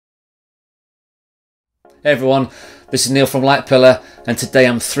Hey everyone, this is Neil from Lightpillar, and today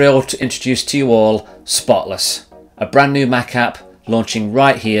I'm thrilled to introduce to you all Spotless, a brand new Mac app launching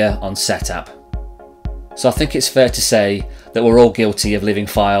right here on Setapp. So I think it's fair to say that we're all guilty of leaving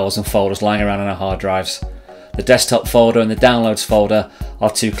files and folders lying around on our hard drives. The desktop folder and the downloads folder are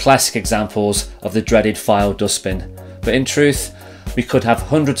two classic examples of the dreaded file dustbin, but in truth we could have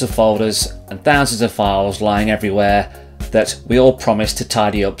hundreds of folders and thousands of files lying everywhere that we all promise to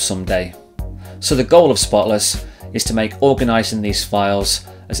tidy up someday. So the goal of Spotless is to make organising these files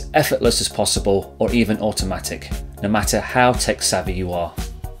as effortless as possible, or even automatic, no matter how tech savvy you are.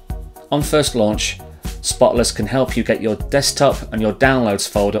 On first launch, Spotless can help you get your desktop and your downloads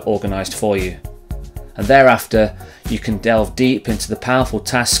folder organised for you. And thereafter, you can delve deep into the powerful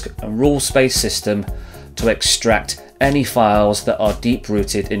task and rules-based system to extract any files that are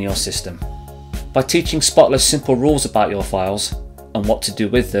deep-rooted in your system. By teaching Spotless simple rules about your files and what to do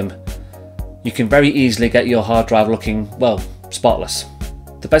with them, you can very easily get your hard drive looking, well, spotless.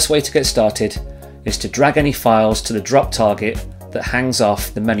 The best way to get started is to drag any files to the drop target that hangs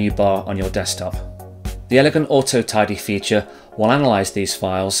off the menu bar on your desktop. The elegant auto tidy feature will analyse these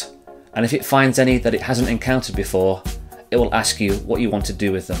files, and if it finds any that it hasn't encountered before, it will ask you what you want to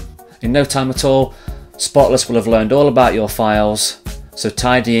do with them. In no time at all, Spotless will have learned all about your files, so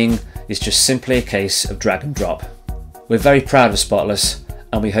tidying is just simply a case of drag and drop. We're very proud of Spotless,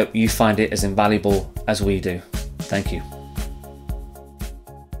 and we hope you find it as invaluable as we do. Thank you.